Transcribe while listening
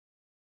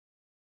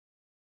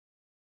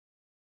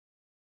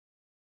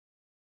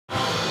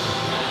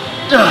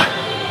Taking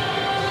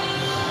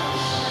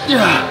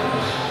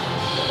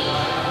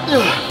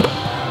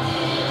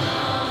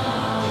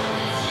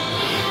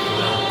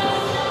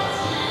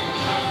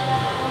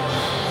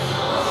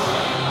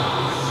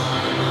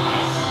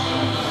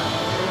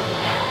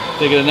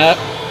a nap?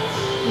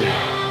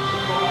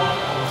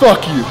 Yeah.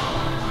 Fuck you.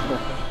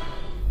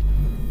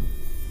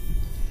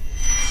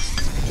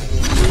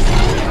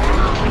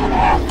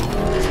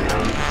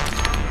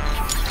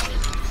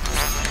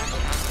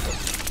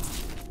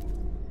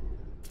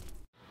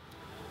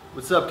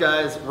 What's up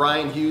guys,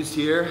 Ryan Hughes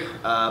here,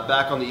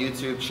 back on the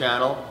YouTube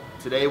channel.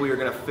 Today we are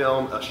going to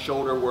film a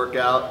shoulder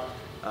workout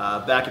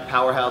back at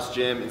Powerhouse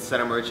Gym in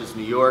Center Moriches,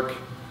 New York.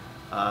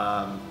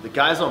 The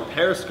guys on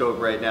Periscope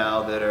right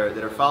now that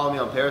are following me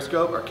on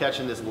Periscope are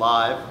catching this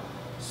live.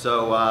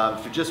 So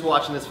if you're just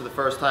watching this for the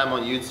first time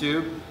on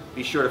YouTube,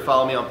 be sure to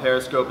follow me on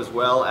Periscope as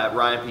well at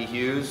Ryan P.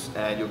 Hughes,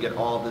 and you'll get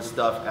all of this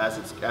stuff as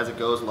it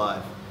goes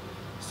live.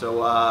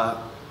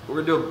 So we're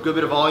gonna do a good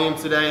bit of volume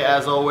today,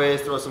 as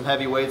always, throw some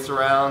heavy weights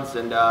around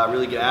and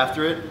really get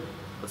after it.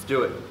 Let's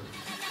do it.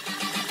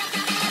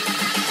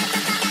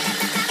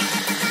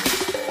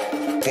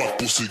 Fuck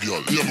pussy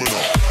girl, hear me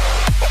now.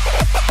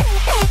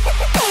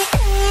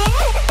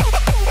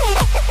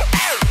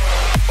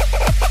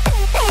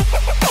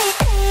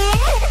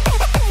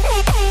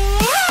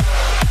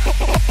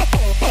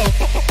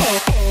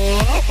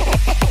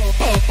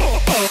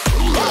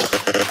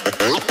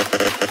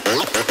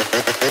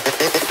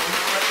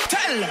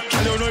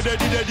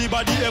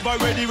 Body ever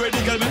ready,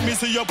 girl, make me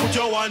see you put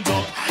your hands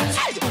up.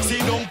 See,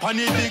 don't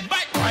panic, big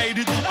bike, ride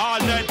it all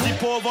night,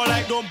 tip over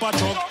like dumper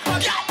truck.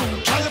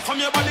 Girl, from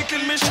your body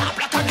kill me sharp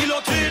like a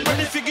guillotine.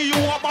 Ready figure you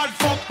a bad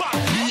fuck back.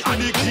 Me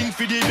and the king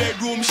for the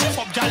bedroom, shift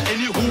up, girl,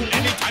 anywho,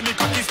 anytime you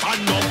cocky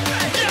stand up.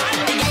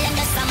 The girl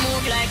just a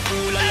move like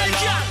ooh la la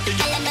la. The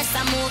girl just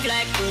a move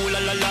like ooh la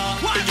la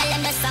la. The girl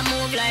just a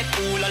move like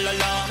ooh la la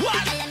la.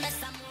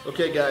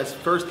 Okay guys,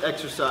 first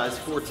exercise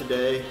for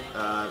today.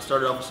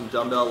 Started off with some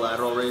dumbbell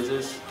lateral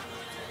raises.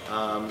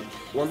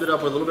 Warmed it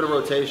up with a little bit of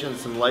rotation,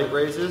 some light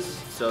raises.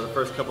 So the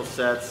first couple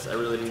sets I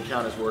really didn't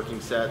count as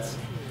working sets.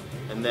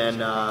 And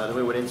then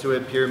we went into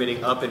it,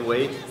 pyramiding up in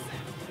weight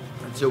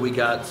until we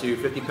got to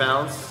 50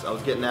 pounds. I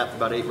was getting that for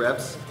about 8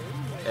 reps.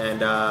 And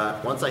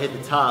once I hit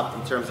the top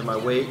in terms of my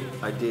weight,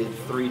 I did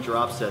 3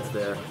 drop sets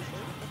there.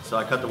 So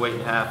I cut the weight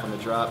in half on the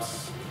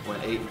drops,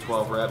 went 8 and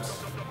 12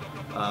 reps.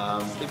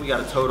 I think we got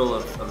a total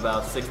of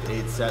about 6 to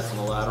 8 sets on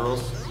the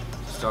laterals.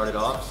 Started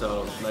off,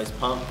 so nice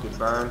pump, good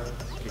burn.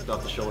 Kicked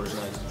off the shoulders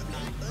nice.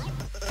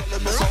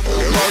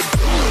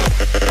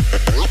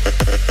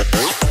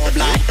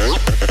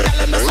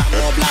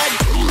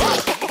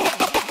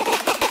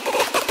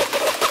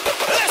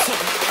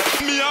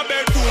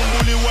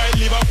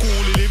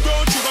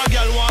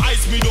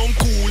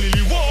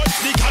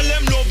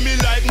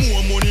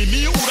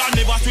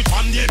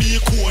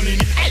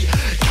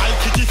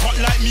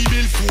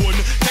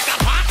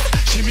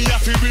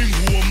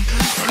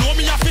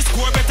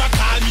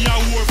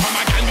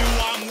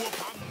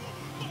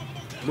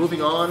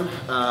 Moving on,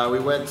 we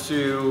went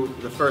to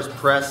the first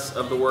press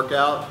of the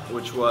workout,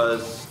 which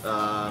was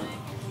a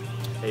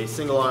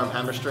single arm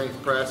hammer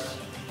strength press.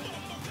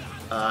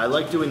 I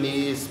like doing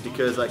these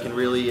because I can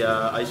really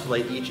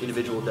isolate each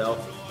individual delt.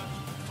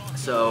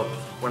 So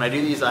when I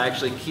do these, I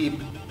actually keep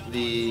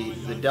the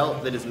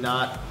delt that is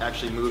not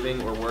actually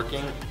moving or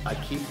working, I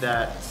keep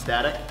that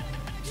static.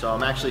 So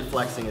I'm actually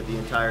flexing it the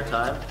entire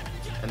time.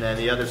 And then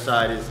the other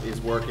side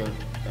is working,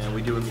 and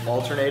we do it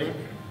alternating.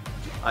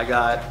 I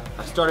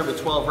started with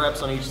 12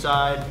 reps on each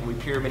side, and we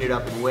pyramided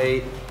up in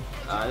weight.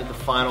 I think the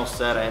final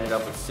set I ended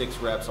up with 6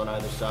 reps on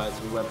either side,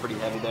 so we went pretty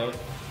heavy there.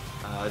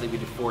 I think we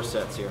did 4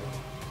 sets here.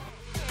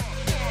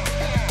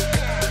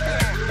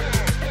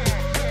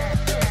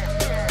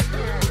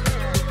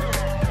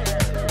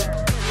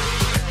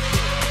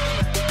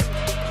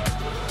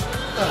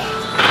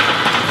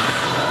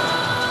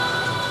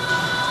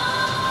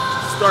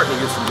 Starting to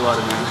get some blood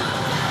in me.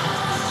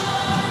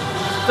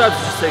 Sometimes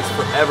it just takes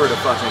forever to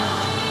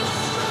fucking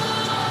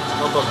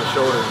pump up the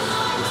shoulders,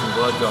 get some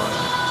blood going.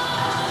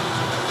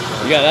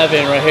 You got that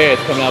vein right here,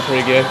 it's coming out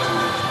pretty good.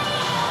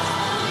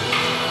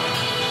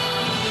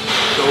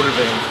 Shoulder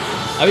vein.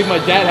 I think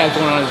my dad has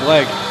one on his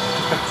leg.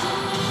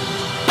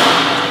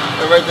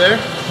 Right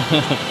there?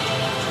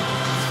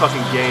 It's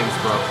fucking gains,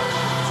 bro.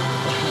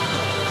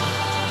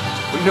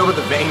 What do you know about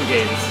the vein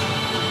gains?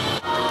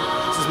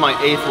 This is my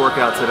 8th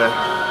workout today.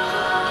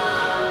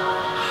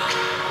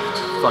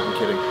 Fucking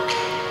kidding.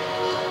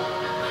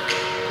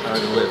 I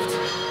already lift.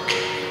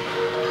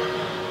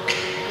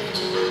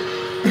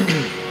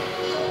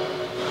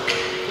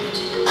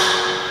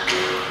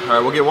 All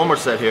right, we'll get one more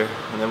set here,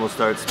 and then we'll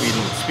start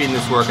speeding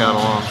this workout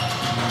along.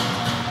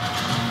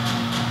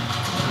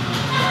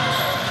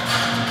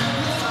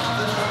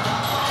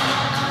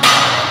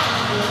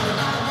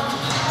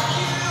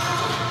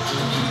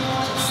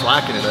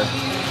 Slacking today.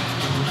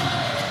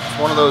 It's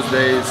one of those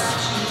days.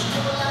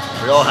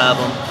 We all have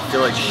them.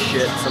 Feel like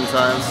shit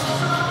sometimes.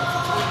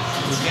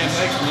 We can't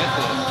make them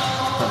yesterday.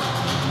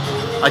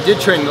 I did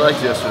train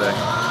legs yesterday.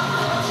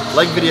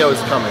 Leg video is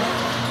coming.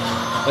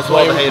 That's To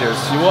why all the haters.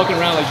 You're walking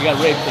around like you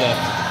got raped today.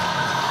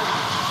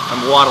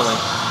 I'm waddling.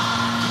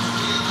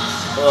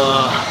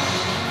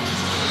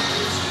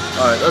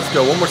 All right, let's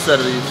go. One more set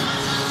of these.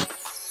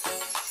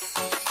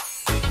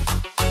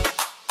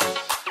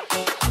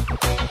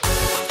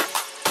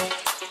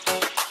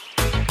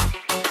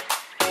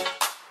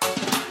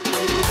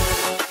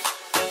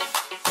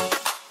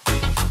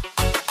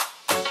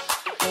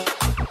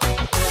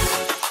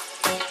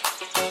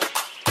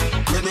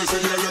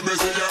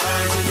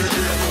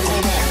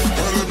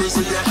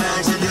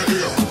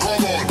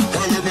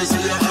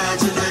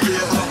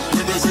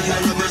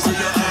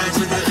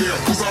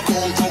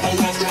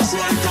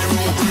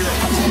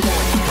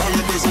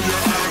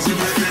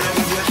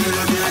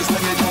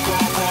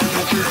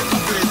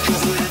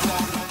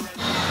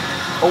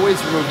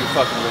 Always remove your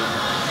fucking weight.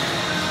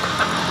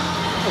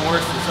 The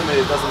worst is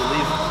somebody that doesn't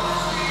leave.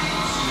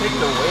 Take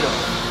their weight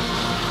off.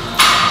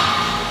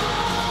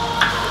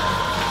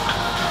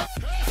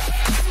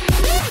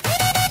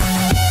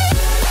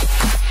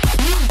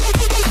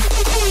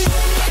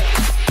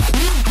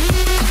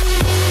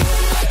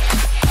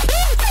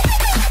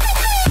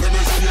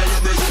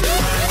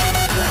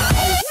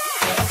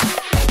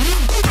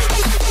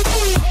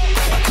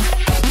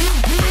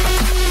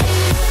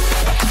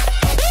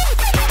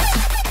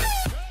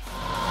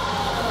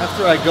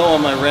 After I go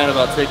on my rant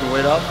about taking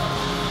weight off,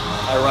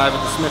 I arrive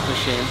at the Smith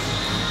machine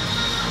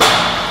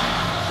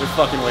with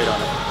fucking weight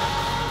on it.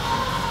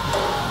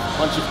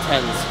 Bunch of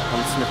 10s on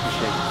the Smith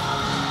machine.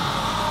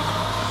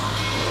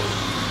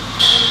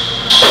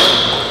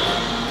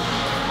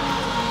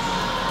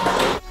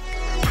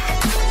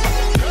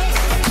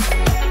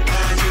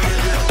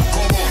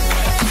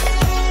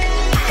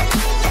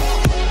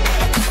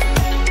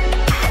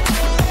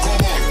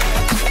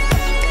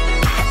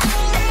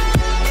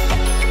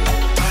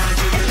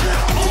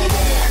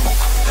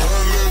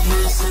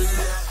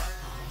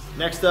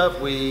 Next up,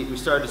 we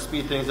started to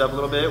speed things up a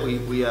little bit.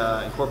 We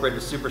incorporated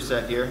a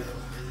superset here.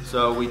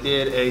 So we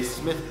did a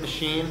Smith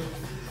machine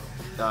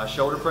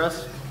shoulder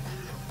press,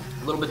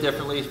 a little bit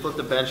differently. Flipped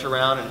the bench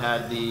around and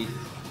had the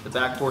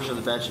back portion of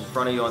the bench in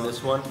front of you on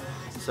this one.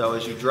 So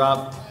as you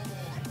drop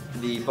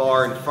the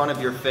bar in front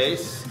of your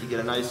face, you get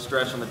a nice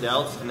stretch on the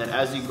delts, and then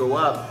as you go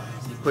up,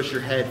 you push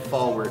your head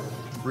forward,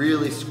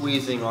 really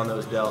squeezing on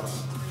those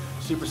delts.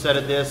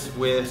 Supersetted this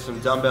with some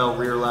dumbbell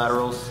rear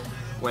laterals.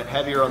 Went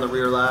heavier on the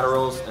rear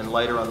laterals and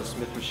lighter on the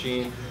Smith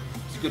machine.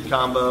 It's a good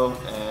combo,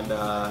 and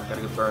got a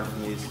good burn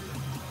from these.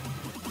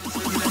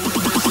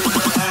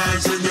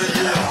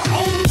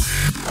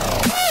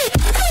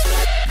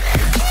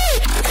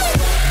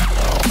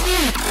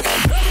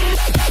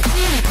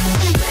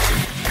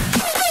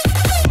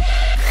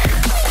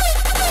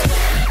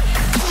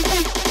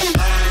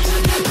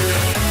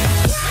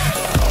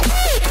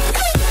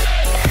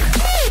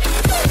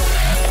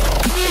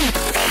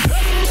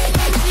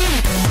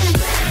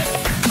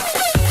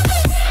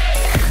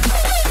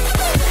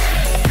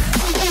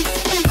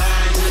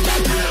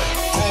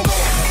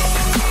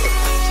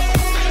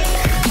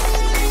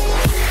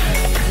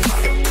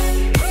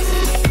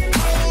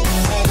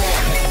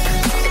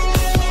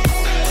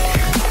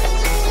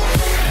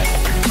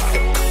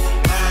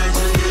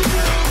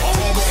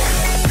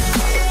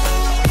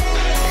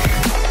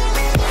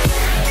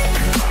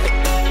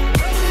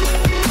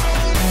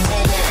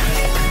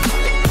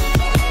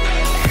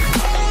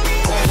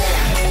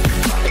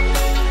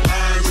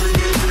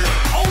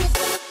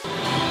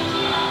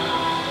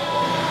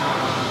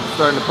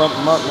 Starting to pump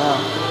them up now.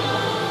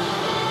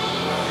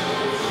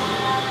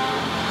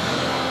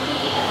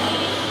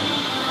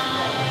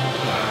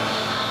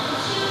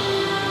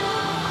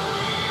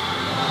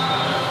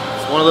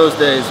 It's one of those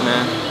days,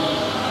 man.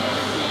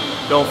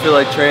 Don't feel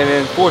like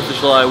training. 4th of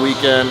July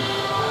weekend.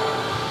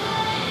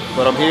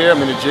 But I'm here,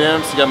 I'm in the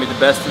gym, so you got me the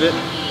best of it.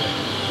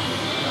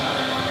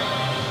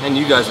 And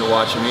you guys are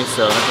watching me,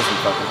 so that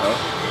doesn't fucking help.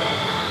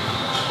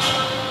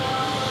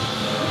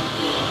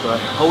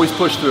 But always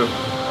push through.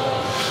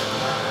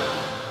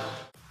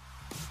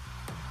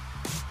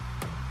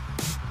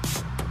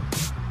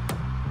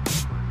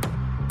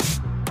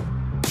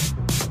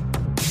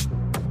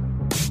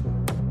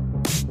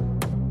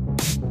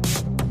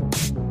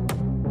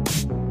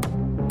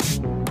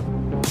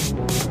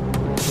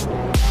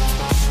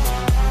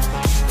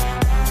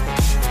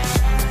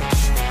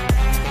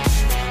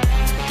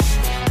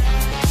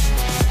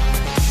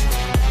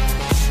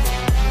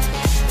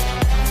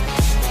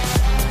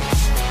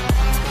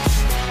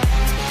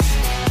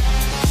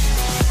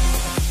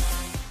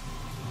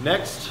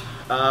 Next,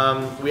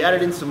 we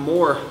added in some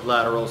more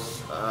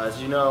laterals.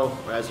 As you know,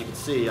 or as you can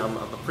see, I'm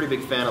a pretty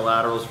big fan of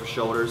laterals for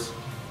shoulders.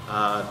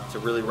 To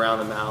really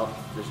round them out,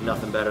 there's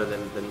nothing better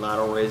than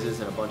lateral raises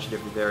in a bunch of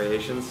different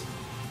variations.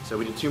 So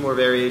we did 2 more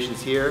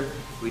variations here.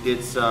 We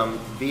did some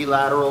V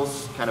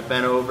laterals, kind of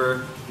bent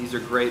over. These are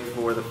great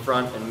for the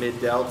front and mid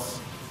delts.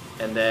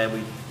 And then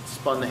we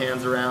spun the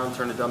hands around,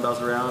 turned the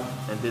dumbbells around,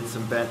 and did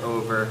some bent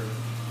over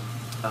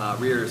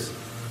rears.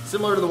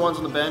 similar to the ones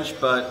on the bench,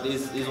 but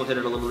these will hit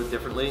it a little bit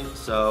differently.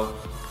 So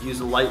use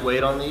a light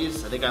weight on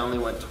these. I think I only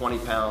went 20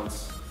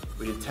 pounds.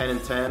 We did 10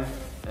 and 10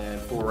 and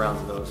 4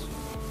 rounds of those.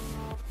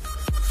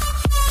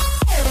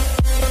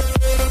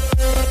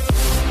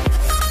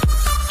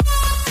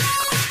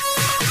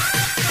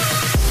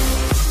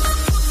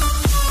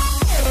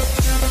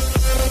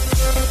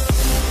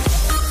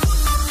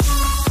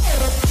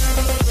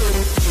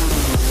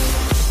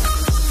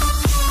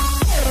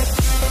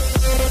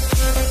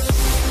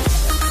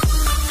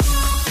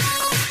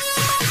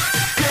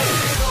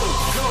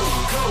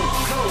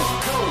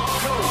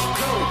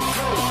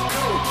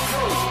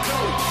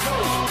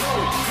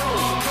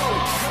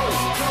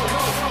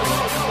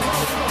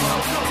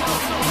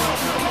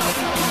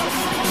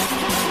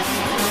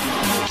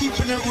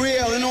 Keeping it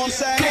real, you know what I'm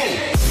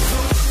saying?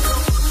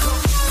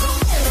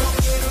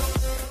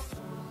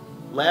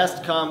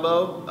 Last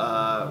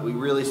combo, we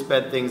really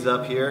sped things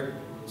up here.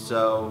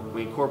 So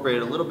we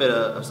incorporated a little bit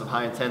of some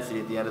high intensity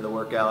at the end of the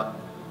workout.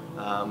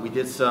 We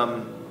did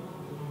some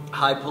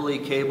high pulley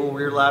cable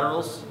rear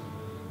laterals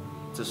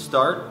to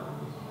start,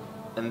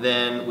 and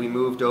then we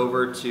moved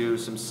over to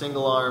some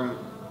single arm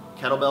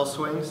kettlebell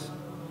swings,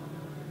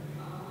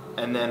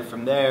 and then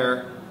from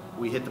there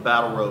we hit the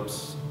battle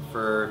ropes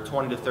for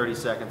 20 to 30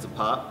 seconds a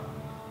pop,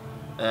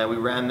 and we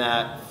ran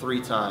that 3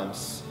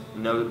 times.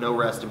 No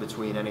rest in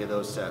between any of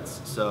those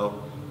sets.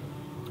 So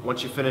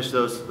once you finish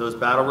those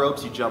battle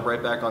ropes, you jump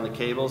right back on the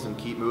cables and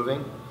keep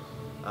moving.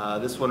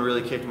 This one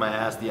really kicked my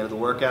ass at the end of the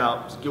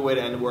workout. It's a good way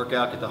to end the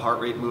workout, get the heart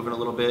rate moving a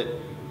little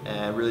bit,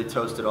 and really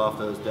toasted off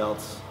those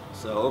delts.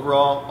 So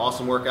overall,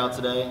 awesome workout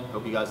today.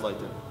 Hope you guys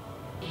liked it.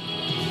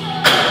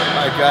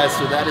 Alright guys,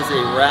 so that is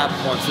a wrap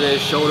on today's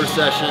shoulder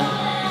session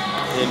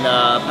in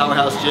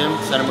Powerhouse Gym,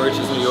 Center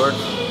Moriches, New York.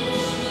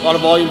 A lot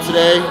of volume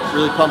today,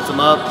 really pumped them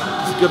up.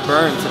 It's a good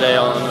burn today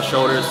on the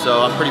shoulders,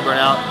 so I'm pretty burnt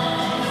out.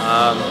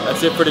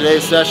 That's it for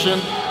today's session.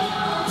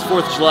 It's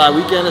 4th of July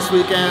weekend this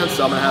weekend,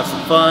 so I'm gonna have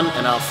some fun,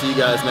 and I'll see you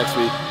guys next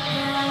week.